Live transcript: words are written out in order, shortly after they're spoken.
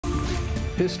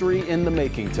History in the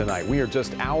making tonight. We are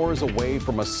just hours away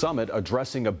from a summit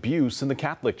addressing abuse in the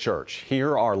Catholic Church.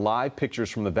 Here are live pictures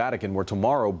from the Vatican, where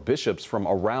tomorrow bishops from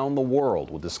around the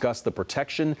world will discuss the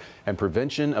protection and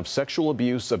prevention of sexual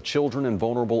abuse of children and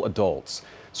vulnerable adults.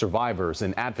 Survivors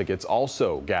and advocates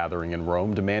also gathering in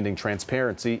Rome, demanding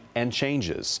transparency and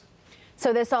changes.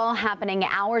 So this all happening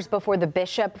hours before the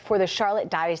bishop for the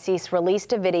Charlotte Diocese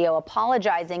released a video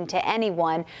apologizing to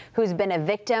anyone who's been a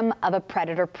victim of a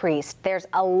predator priest. There's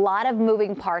a lot of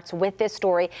moving parts with this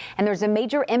story, and there's a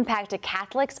major impact to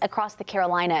Catholics across the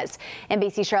Carolinas.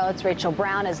 NBC Charlotte's Rachel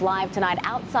Brown is live tonight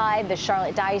outside the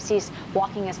Charlotte Diocese,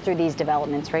 walking us through these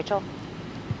developments. Rachel?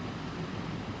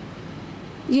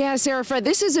 Yeah, Sarah Fred,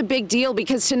 this is a big deal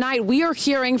because tonight we are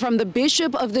hearing from the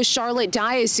Bishop of the Charlotte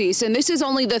Diocese, and this is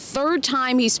only the third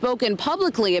time he's spoken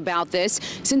publicly about this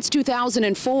since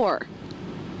 2004.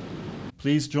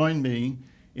 Please join me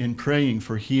in praying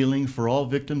for healing for all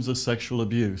victims of sexual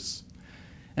abuse,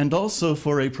 and also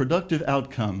for a productive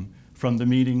outcome from the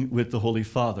meeting with the Holy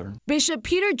Father. Bishop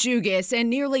Peter Jugis and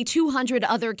nearly 200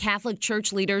 other Catholic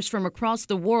Church leaders from across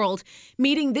the world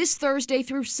meeting this Thursday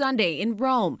through Sunday in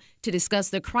Rome to discuss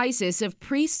the crisis of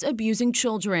priests abusing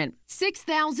children.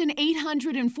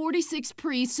 6,846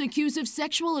 priests accused of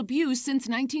sexual abuse since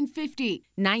 1950.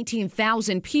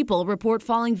 19,000 people report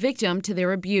falling victim to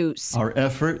their abuse. Our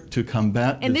effort to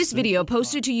combat In this video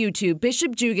posted to YouTube,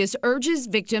 Bishop Jugis urges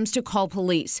victims to call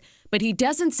police, but he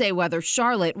doesn't say whether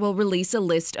Charlotte will release a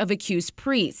list of accused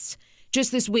priests.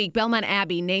 Just this week, Belmont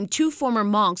Abbey named 2 former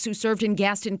monks who served in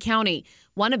Gaston County,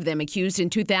 one of them accused in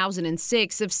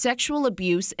 2006 of sexual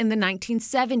abuse in the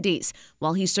 1970s,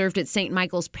 while he served at St.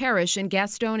 Michael's Parish in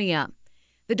Gastonia.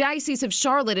 The Diocese of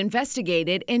Charlotte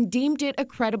investigated and deemed it a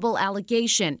credible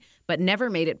allegation, but never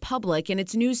made it public in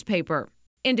its newspaper.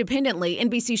 Independently,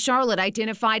 NBC Charlotte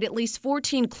identified at least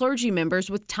 14 clergy members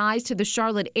with ties to the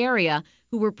Charlotte area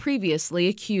who were previously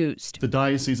accused. The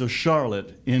Diocese of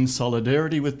Charlotte, in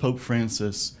solidarity with Pope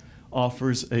Francis,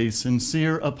 offers a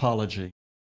sincere apology.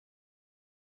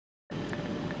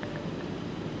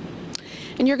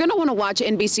 And you're going to want to watch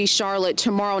NBC Charlotte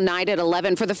tomorrow night at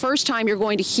 11. For the first time, you're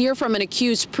going to hear from an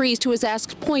accused priest who has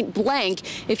asked point blank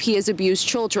if he has abused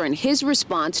children. His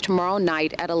response tomorrow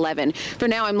night at 11. For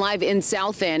now, I'm live in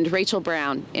South End. Rachel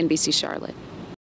Brown, NBC Charlotte.